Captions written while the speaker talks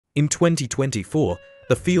In 2024,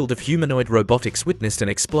 the field of humanoid robotics witnessed an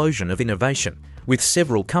explosion of innovation, with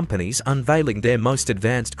several companies unveiling their most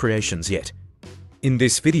advanced creations yet. In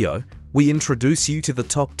this video, we introduce you to the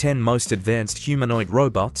top 10 most advanced humanoid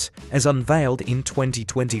robots as unveiled in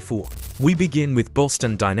 2024. We begin with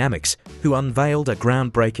Boston Dynamics, who unveiled a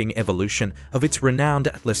groundbreaking evolution of its renowned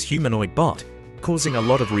Atlas humanoid bot, causing a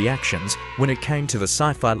lot of reactions when it came to the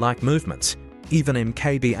sci-fi-like movements. Even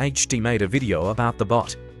MKBHD made a video about the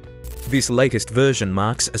bot. This latest version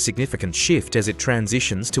marks a significant shift as it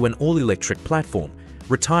transitions to an all-electric platform,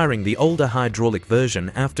 retiring the older hydraulic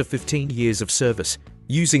version after 15 years of service.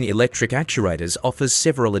 Using electric actuators offers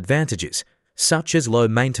several advantages, such as low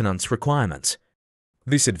maintenance requirements.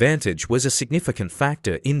 This advantage was a significant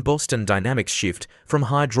factor in Boston Dynamics' shift from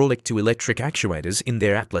hydraulic to electric actuators in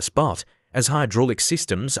their Atlas bot, as hydraulic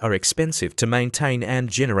systems are expensive to maintain and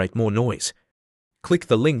generate more noise. Click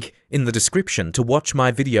the link in the description to watch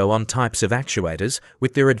my video on types of actuators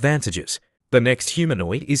with their advantages. The next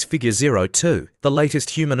humanoid is Figure 02, the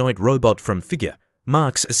latest humanoid robot from Figure,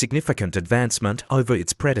 marks a significant advancement over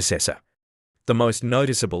its predecessor. The most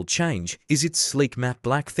noticeable change is its sleek matte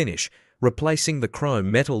black finish, replacing the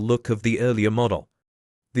chrome metal look of the earlier model.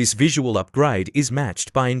 This visual upgrade is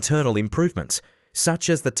matched by internal improvements,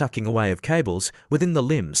 such as the tucking away of cables within the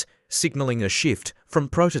limbs, signaling a shift from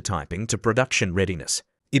prototyping to production readiness.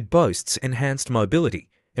 It boasts enhanced mobility,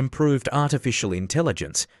 improved artificial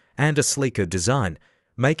intelligence, and a sleeker design,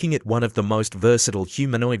 making it one of the most versatile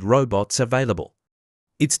humanoid robots available.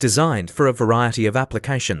 It's designed for a variety of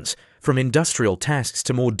applications, from industrial tasks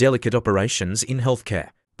to more delicate operations in healthcare.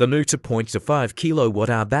 The new 2.5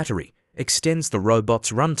 kWh battery extends the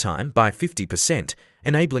robot's runtime by 50%,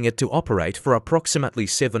 enabling it to operate for approximately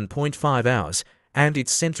 7.5 hours, and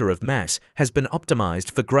its center of mass has been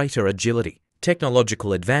optimized for greater agility.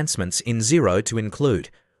 Technological advancements in Zero to include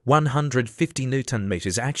 150 Nm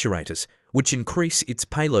actuators, which increase its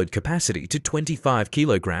payload capacity to 25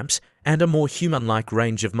 kg and a more human-like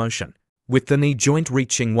range of motion, with the knee joint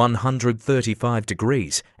reaching 135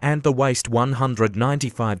 degrees and the waist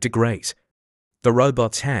 195 degrees. The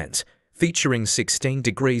robot's hands, featuring 16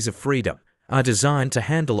 degrees of freedom, are designed to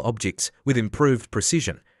handle objects with improved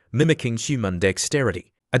precision, mimicking human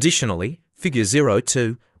dexterity. Additionally, Figure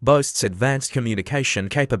 02 boasts advanced communication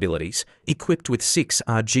capabilities, equipped with 6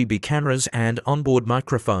 RGB cameras and onboard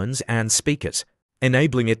microphones and speakers,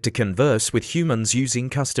 enabling it to converse with humans using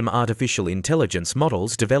custom artificial intelligence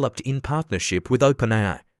models developed in partnership with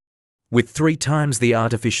OpenAI. With 3 times the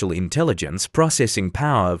artificial intelligence processing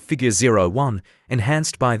power of Figure 01,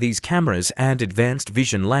 enhanced by these cameras and advanced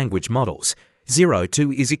vision language models,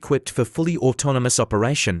 02 is equipped for fully autonomous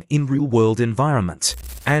operation in real-world environments.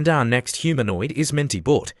 And our next humanoid is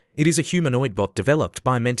Menteebot. It is a humanoid bot developed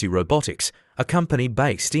by Mentee Robotics, a company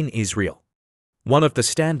based in Israel. One of the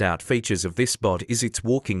standout features of this bot is its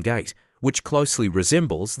walking gait, which closely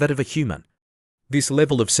resembles that of a human. This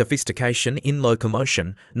level of sophistication in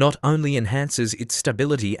locomotion not only enhances its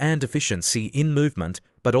stability and efficiency in movement,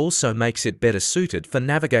 but also makes it better suited for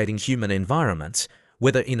navigating human environments,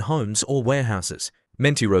 whether in homes or warehouses.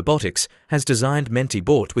 Mentee Robotics has designed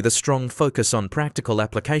Menteebot with a strong focus on practical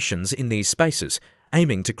applications in these spaces,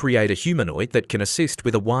 aiming to create a humanoid that can assist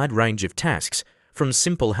with a wide range of tasks, from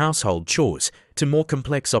simple household chores to more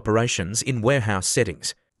complex operations in warehouse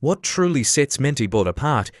settings. What truly sets Menteebot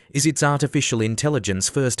apart is its artificial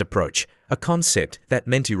intelligence-first approach, a concept that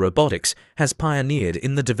Mentee Robotics has pioneered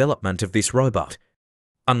in the development of this robot.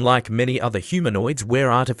 Unlike many other humanoids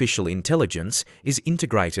where artificial intelligence is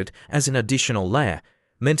integrated as an additional layer,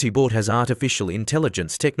 Menteebot has artificial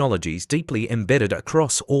intelligence technologies deeply embedded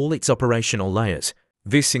across all its operational layers.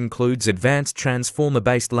 This includes advanced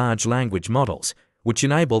transformer-based large language models, which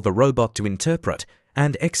enable the robot to interpret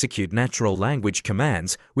and execute natural language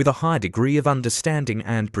commands with a high degree of understanding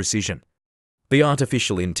and precision. The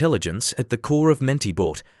artificial intelligence at the core of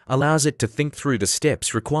Menteebot allows it to think through the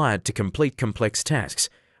steps required to complete complex tasks,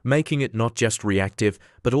 making it not just reactive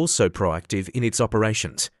but also proactive in its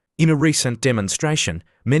operations. In a recent demonstration,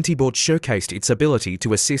 Menteebot showcased its ability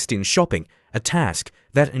to assist in shopping, a task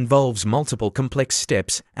that involves multiple complex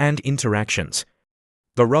steps and interactions.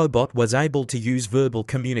 The robot was able to use verbal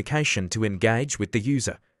communication to engage with the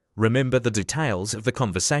user, remember the details of the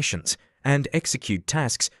conversations, and execute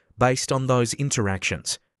tasks based on those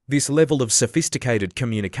interactions. This level of sophisticated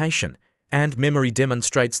communication and memory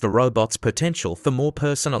demonstrates the robot's potential for more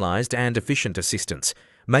personalized and efficient assistance,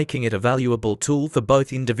 making it a valuable tool for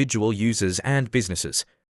both individual users and businesses.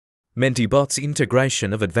 Menteebot's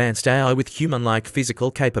integration of advanced AI with human-like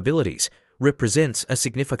physical capabilities represents a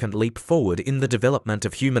significant leap forward in the development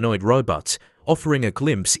of humanoid robots, offering a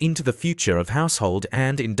glimpse into the future of household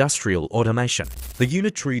and industrial automation. The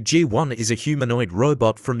Unitree G1 is a humanoid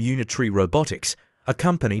robot from Unitree Robotics, a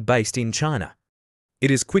company based in China. It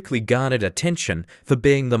has quickly garnered attention for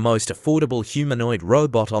being the most affordable humanoid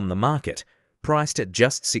robot on the market, priced at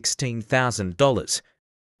just $16,000.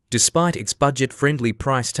 Despite its budget-friendly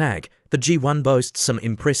price tag, the G1 boasts some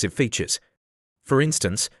impressive features. For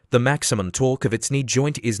instance, the maximum torque of its knee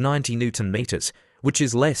joint is 90 Nm, which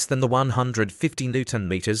is less than the 150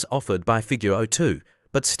 Nm offered by Figure 02,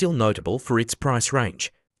 but still notable for its price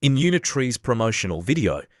range. In Unitree's promotional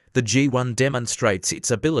video, the G1 demonstrates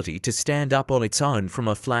its ability to stand up on its own from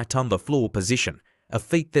a flat on the floor position, a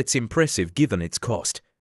feat that's impressive given its cost.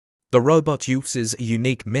 The robot uses a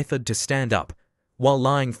unique method to stand up. While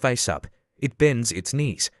lying face up, it bends its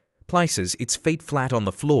knees, places its feet flat on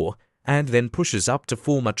the floor, and then pushes up to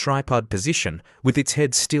form a tripod position with its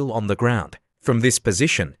head still on the ground. From this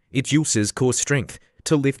position, it uses core strength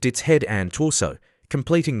to lift its head and torso,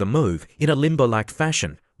 completing the move in a limbo-like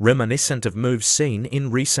fashion, reminiscent of moves seen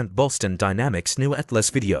in recent Boston Dynamics new Atlas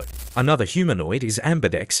video. Another humanoid is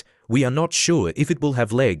Ambidex. We are not sure if it will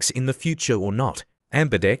have legs in the future or not.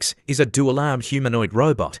 Ambidex is a dual-armed humanoid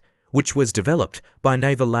robot, which was developed by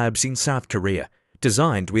Naver Labs in South Korea,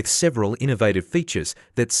 designed with several innovative features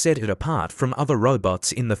that set it apart from other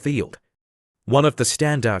robots in the field. One of the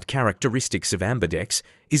standout characteristics of Ambidex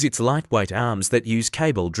is its lightweight arms that use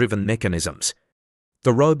cable-driven mechanisms.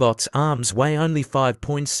 The robot's arms weigh only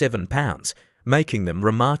 5.7 pounds, making them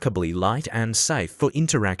remarkably light and safe for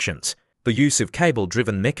interactions. The use of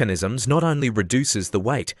cable-driven mechanisms not only reduces the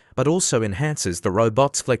weight, but also enhances the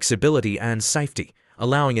robot's flexibility and safety,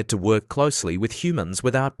 allowing it to work closely with humans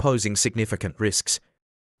without posing significant risks.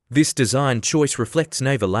 This design choice reflects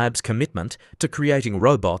Naver Labs' commitment to creating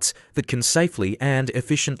robots that can safely and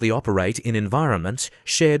efficiently operate in environments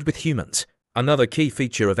shared with humans. Another key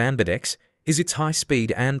feature of Ambidex is its high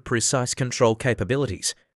speed and precise control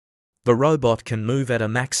capabilities. The robot can move at a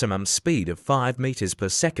maximum speed of 5 meters per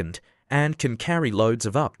second and can carry loads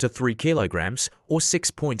of up to 3 kilograms or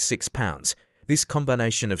 6.6 pounds. This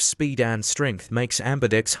combination of speed and strength makes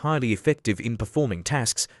Ambidex highly effective in performing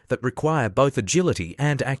tasks that require both agility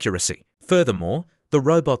and accuracy. Furthermore, the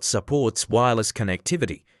robot supports wireless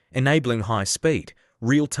connectivity, enabling high speed,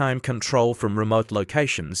 real-time control from remote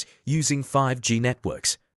locations using 5G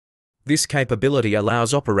networks. This capability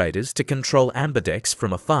allows operators to control Ambidex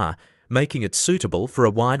from afar, making it suitable for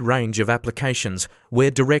a wide range of applications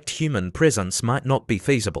where direct human presence might not be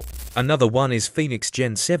feasible. Another one is Phoenix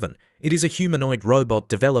Gen 7. It is a humanoid robot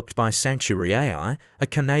developed by Sanctuary AI, a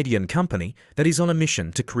Canadian company that is on a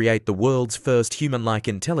mission to create the world's first human-like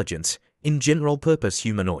intelligence in general-purpose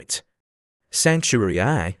humanoids. Sanctuary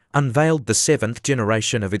AI unveiled the 7th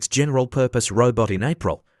generation of its general-purpose robot in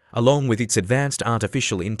April, along with its advanced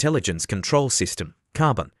artificial intelligence control system,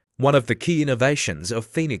 Carbon. One of the key innovations of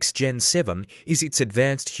Phoenix Gen 7 is its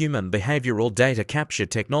advanced human behavioral data capture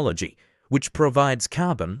technology, which provides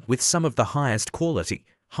Carbon with some of the highest quality,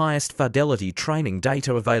 highest fidelity training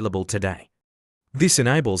data available today. This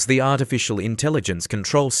enables the artificial intelligence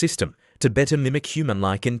control system to better mimic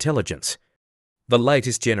human-like intelligence. The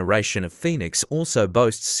latest generation of Phoenix also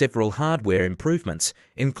boasts several hardware improvements,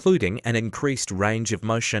 including an increased range of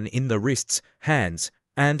motion in the wrists, hands,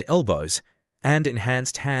 and elbows, and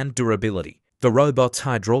enhanced hand durability. The robot's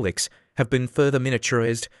hydraulics have been further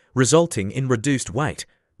miniaturized, resulting in reduced weight,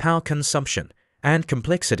 power consumption, and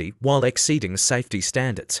complexity while exceeding safety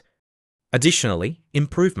standards. Additionally,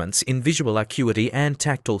 improvements in visual acuity and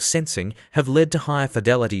tactile sensing have led to higher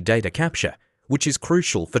fidelity data capture, which is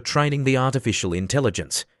crucial for training the artificial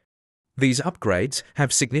intelligence. These upgrades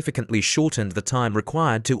have significantly shortened the time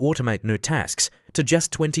required to automate new tasks to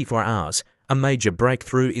just 24 hours, a major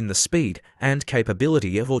breakthrough in the speed and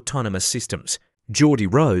capability of autonomous systems. Geordie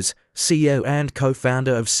Rose, CEO and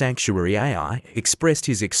co-founder of Sanctuary AI, expressed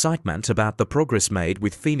his excitement about the progress made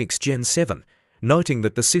with Phoenix Gen 7, noting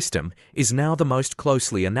that the system is now the most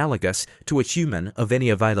closely analogous to a human of any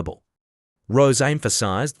available. Rose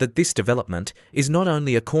emphasized that this development is not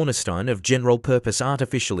only a cornerstone of general-purpose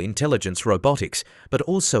artificial intelligence robotics, but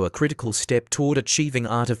also a critical step toward achieving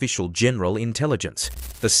artificial general intelligence.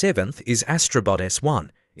 The 7th is Astribot S1.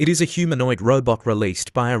 It is a humanoid robot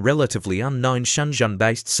released by a relatively unknown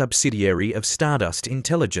Shenzhen-based subsidiary of Stardust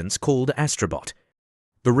Intelligence called Astribot.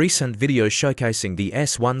 The recent video showcasing the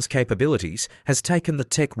S1's capabilities has taken the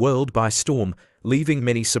tech world by storm, leaving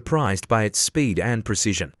many surprised by its speed and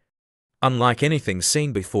precision. Unlike anything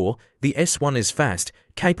seen before, the S1 is fast,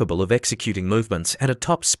 capable of executing movements at a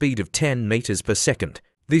top speed of 10 meters per second.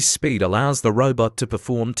 This speed allows the robot to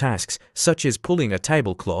perform tasks such as pulling a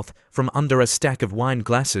tablecloth from under a stack of wine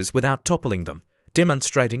glasses without toppling them,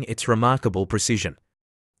 demonstrating its remarkable precision.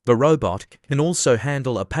 The robot can also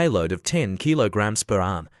handle a payload of 10 kilograms per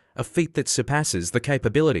arm, a feat that surpasses the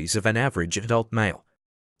capabilities of an average adult male.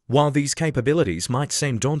 While these capabilities might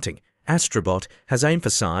seem daunting, Astribot has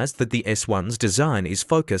emphasized that the S1's design is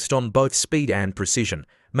focused on both speed and precision,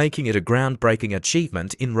 making it a groundbreaking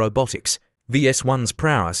achievement in robotics. The S1's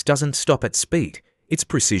prowess doesn't stop at speed, its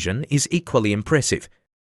precision is equally impressive.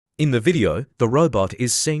 In the video, the robot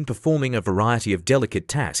is seen performing a variety of delicate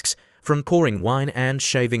tasks, from pouring wine and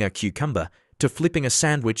shaving a cucumber to flipping a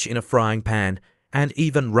sandwich in a frying pan, and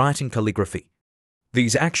even writing calligraphy.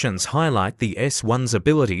 These actions highlight the S1's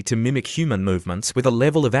ability to mimic human movements with a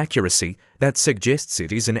level of accuracy that suggests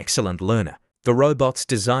it is an excellent learner. The robot's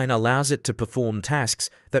design allows it to perform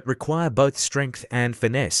tasks that require both strength and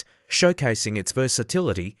finesse, showcasing its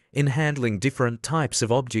versatility in handling different types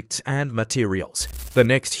of objects and materials. The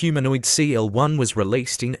next humanoid CL1 was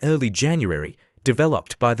released in early January,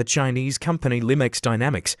 developed by the Chinese company LimX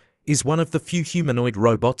Dynamics, is one of the few humanoid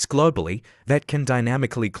robots globally that can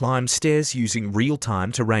dynamically climb stairs using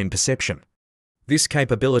real-time terrain perception. This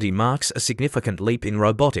capability marks a significant leap in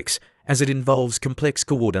robotics, as it involves complex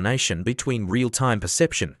coordination between real-time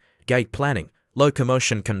perception, gate planning,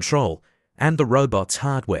 locomotion control, and the robot's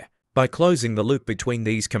hardware. By closing the loop between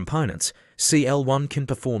these components, CL1 can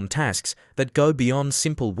perform tasks that go beyond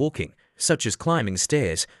simple walking, such as climbing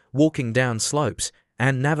stairs, walking down slopes,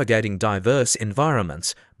 and navigating diverse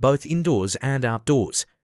environments, both indoors and outdoors.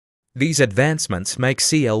 These advancements make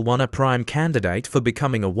CL1 a prime candidate for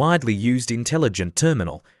becoming a widely used intelligent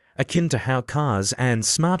terminal, akin to how cars and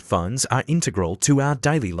smartphones are integral to our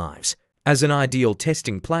daily lives. As an ideal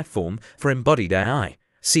testing platform for embodied AI,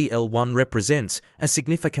 CL1 represents a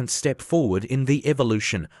significant step forward in the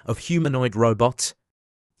evolution of humanoid robots.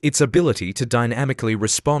 Its ability to dynamically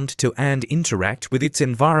respond to and interact with its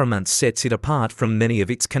environment sets it apart from many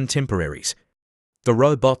of its contemporaries. The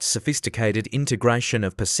robot's sophisticated integration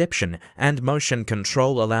of perception and motion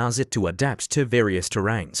control allows it to adapt to various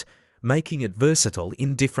terrains, making it versatile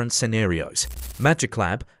in different scenarios.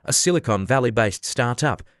 MagicLab, a Silicon Valley-based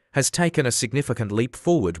startup, has taken a significant leap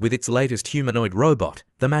forward with its latest humanoid robot,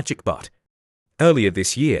 the MagicBot. Earlier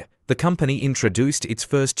this year, the company introduced its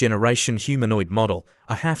first-generation humanoid model,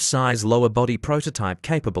 a half-size lower-body prototype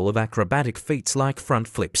capable of acrobatic feats like front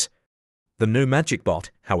flips. The new MagicBot,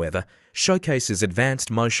 however, showcases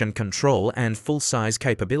advanced motion control and full-size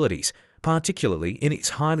capabilities, particularly in its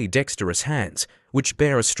highly dexterous hands, which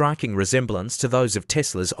bear a striking resemblance to those of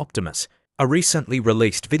Tesla's Optimus. A recently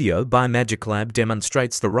released video by MagicLab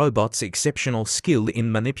demonstrates the robot's exceptional skill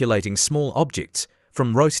in manipulating small objects,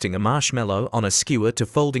 from roasting a marshmallow on a skewer to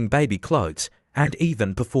folding baby clothes, and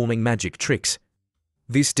even performing magic tricks.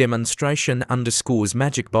 This demonstration underscores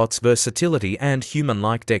MagicBot's versatility and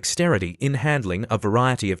human-like dexterity in handling a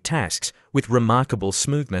variety of tasks with remarkable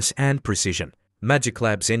smoothness and precision.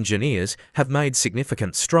 MagicLab's engineers have made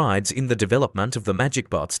significant strides in the development of the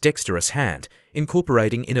MagicBot's dexterous hand,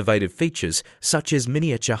 incorporating innovative features such as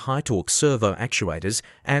miniature high-torque servo actuators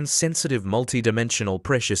and sensitive multi-dimensional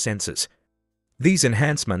pressure sensors. These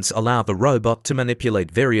enhancements allow the robot to manipulate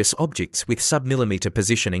various objects with sub-millimeter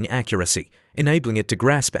positioning accuracy, enabling it to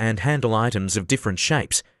grasp and handle items of different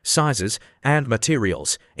shapes, sizes, and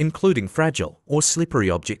materials, including fragile or slippery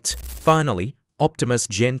objects. Finally, Optimus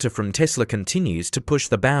Gen 2 from Tesla continues to push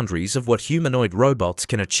the boundaries of what humanoid robots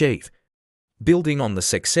can achieve. Building on the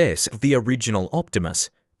success of the original Optimus,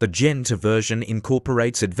 the Gen 2 version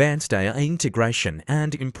incorporates advanced AI integration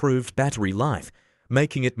and improved battery life,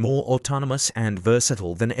 making it more autonomous and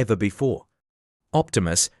versatile than ever before.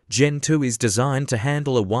 Optimus Gen 2 is designed to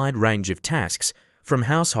handle a wide range of tasks, from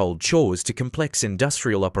household chores to complex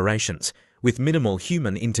industrial operations, with minimal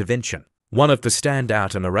human intervention. One of the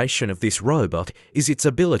standout innovations of this robot is its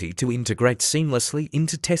ability to integrate seamlessly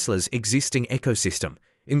into Tesla's existing ecosystem,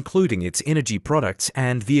 including its energy products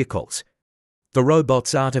and vehicles. The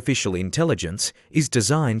robot's artificial intelligence is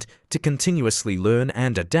designed to continuously learn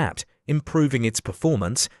and adapt, improving its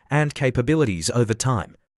performance and capabilities over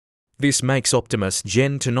time. This makes Optimus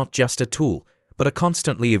Gen 2 not just a tool, but a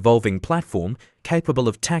constantly evolving platform capable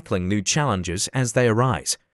of tackling new challenges as they arise.